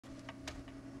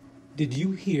Did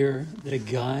you hear that a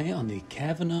guy on the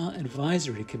Kavanaugh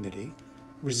Advisory Committee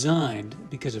resigned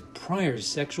because of prior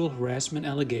sexual harassment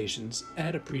allegations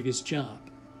at a previous job?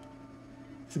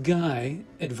 The guy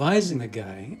advising the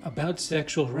guy about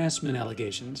sexual harassment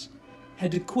allegations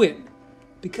had to quit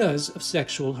because of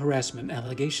sexual harassment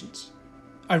allegations.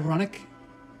 Ironic?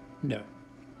 No.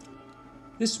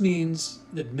 This means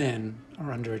that men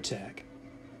are under attack.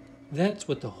 That's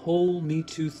what the whole Me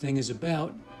Too thing is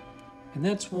about, and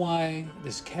that's why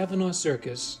this Kavanaugh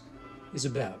circus is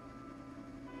about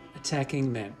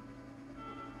attacking men.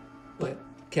 But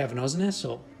Kavanaugh's an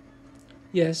asshole.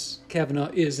 Yes,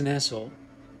 Kavanaugh is an asshole,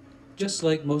 just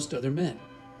like most other men.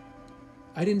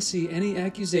 I didn't see any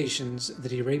accusations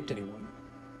that he raped anyone.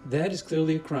 That is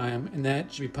clearly a crime, and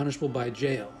that should be punishable by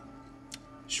jail.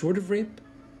 Short of rape,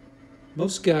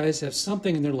 most guys have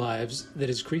something in their lives that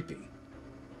is creepy.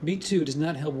 Me Too does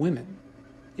not help women.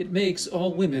 It makes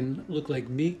all women look like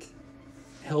meek,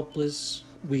 helpless,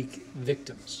 weak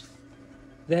victims.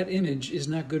 That image is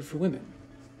not good for women.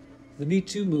 The Me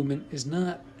Too movement is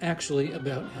not actually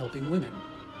about helping women.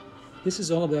 This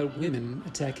is all about women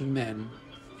attacking men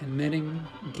and men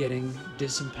getting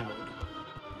disempowered.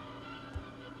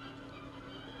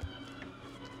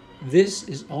 This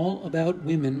is all about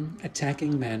women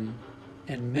attacking men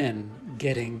and men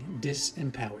getting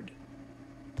disempowered.